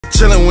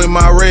Chillin' with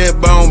my red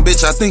bone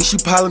bitch, I think she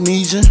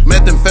Polynesian.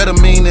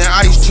 Methamphetamine and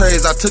ice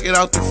trays, I took it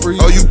out the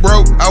freezer. Oh, you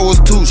broke? I was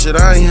too, shit,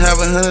 I ain't have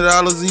 $100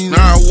 either.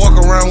 Now I walk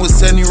around with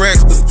 70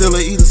 racks, but still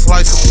I eat a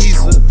slice of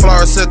pizza.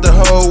 Flora set the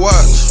whole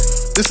watch.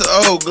 This a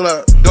old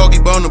Glock. Doggy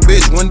bone a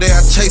bitch, one day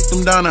I chased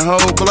him down the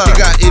whole block. He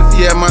got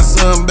iffy at my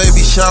son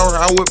baby shower,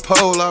 I whip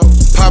pole out.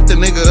 Popped the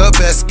nigga up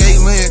at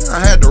Skateland, I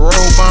had to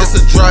roll bomb. It's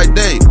a dry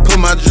day, put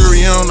my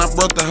jewelry on, I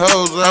brought the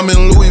hoes out. I'm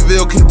in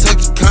Louisville,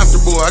 Kentucky,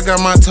 comfortable, I got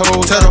my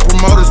toes. Tell the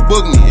promoters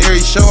book me, every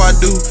show I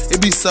do,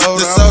 it be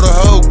sold out. Just sold a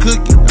whole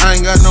cookie, I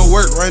ain't got no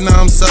work, right now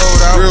I'm sold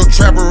out. Real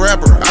trapper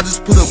rapper, I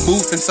just put a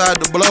booth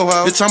inside the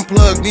blowhouse. Bitch, I'm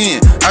plugged in,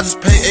 I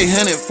just pay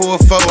 800 for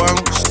a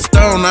 4-ounce.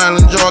 Stone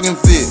Island jogging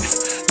fit.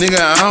 Nigga,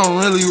 I don't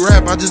really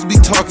rap, I just be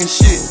talking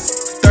shit.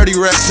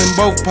 30 racks in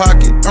both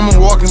pockets, I'm a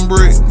walking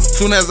brick.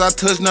 Soon as I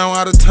touch down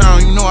out of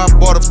town, you know I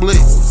bought a blick.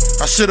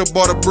 I should've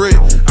bought a brick.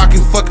 I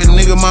can fuck a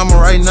nigga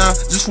mama right now,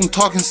 just from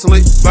talking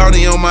slick.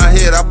 Bounty on my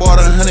head, I bought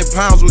 100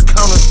 pounds with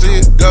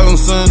counterfeit. Golden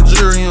Sun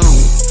jury on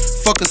me.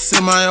 Fuck a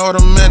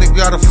semi-automatic,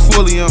 got a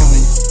fully on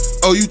me.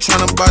 Oh, you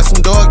tryna buy some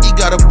dog, you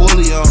got a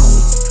bully on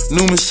me.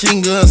 New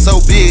machine gun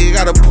so big,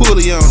 got a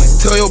pulley on it.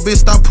 Tell your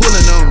bitch stop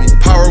pulling on me.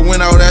 Power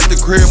went out at the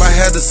crib, I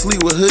had to sleep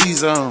with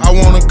hoodies on. I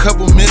want a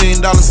couple $1 million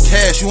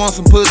cash, you want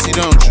some pussy,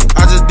 don't you?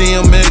 I just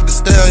DM Meg the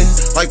Stallion,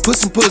 like put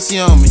some pussy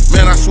on me.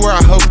 Man, I swear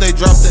I hope they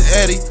drop the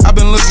Addy, I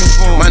been looking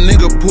for him. My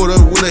nigga pulled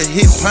up with a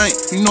hit paint,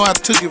 you know I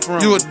took it from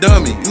him. You a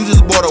dummy, you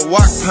just bought a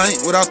walk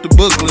paint without the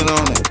booklet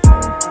on it.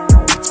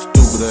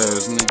 Stupid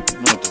ass nigga,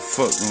 you know what the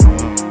fuck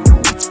going on?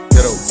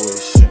 Ghetto boy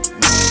shit,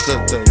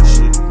 cut that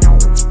shit.